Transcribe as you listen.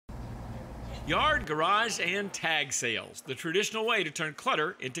Yard, garage, and tag sales, the traditional way to turn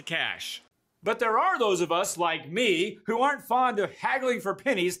clutter into cash. But there are those of us like me who aren't fond of haggling for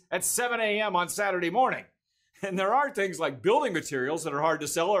pennies at 7 a.m. on Saturday morning. And there are things like building materials that are hard to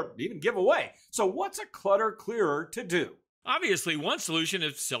sell or even give away. So what's a clutter clearer to do? Obviously, one solution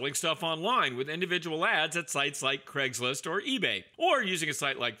is selling stuff online with individual ads at sites like Craigslist or eBay, or using a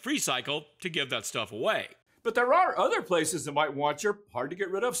site like FreeCycle to give that stuff away. But there are other places that might want your hard to get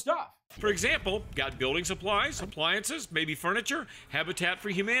rid of stuff. For example, got building supplies, appliances, maybe furniture? Habitat for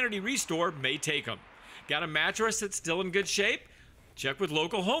Humanity Restore may take them. Got a mattress that's still in good shape? Check with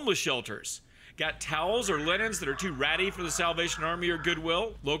local homeless shelters. Got towels or linens that are too ratty for the Salvation Army or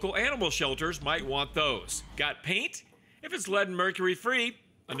Goodwill? Local animal shelters might want those. Got paint? If it's lead and mercury free,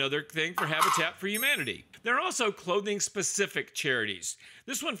 another thing for Habitat for Humanity. There are also clothing-specific charities.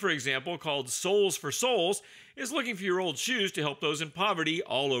 This one, for example, called Souls for Souls, is looking for your old shoes to help those in poverty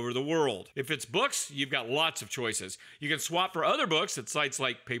all over the world. If it's books, you've got lots of choices. You can swap for other books at sites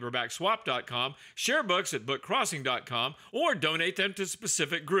like paperbackswap.com, share books at bookcrossing.com, or donate them to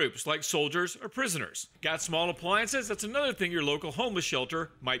specific groups like soldiers or prisoners. Got small appliances? That's another thing your local homeless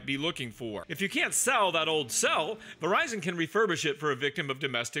shelter might be looking for. If you can't sell that old cell, Verizon can refurbish it for a victim of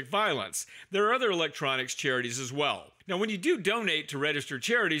domestic violence. There are other electronics charities as well. Now, when you do donate to registered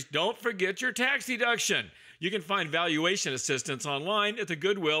charities, don't forget your tax deduction. You can find valuation assistance online at the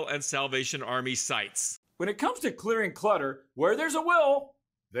Goodwill and Salvation Army sites. When it comes to clearing clutter, where there's a will,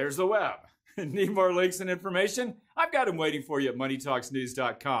 there's the web. Need more links and information? I've got them waiting for you at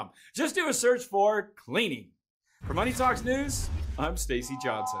MoneyTalksNews.com. Just do a search for cleaning. For Money Talks News, I'm Stacy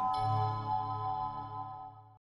Johnson.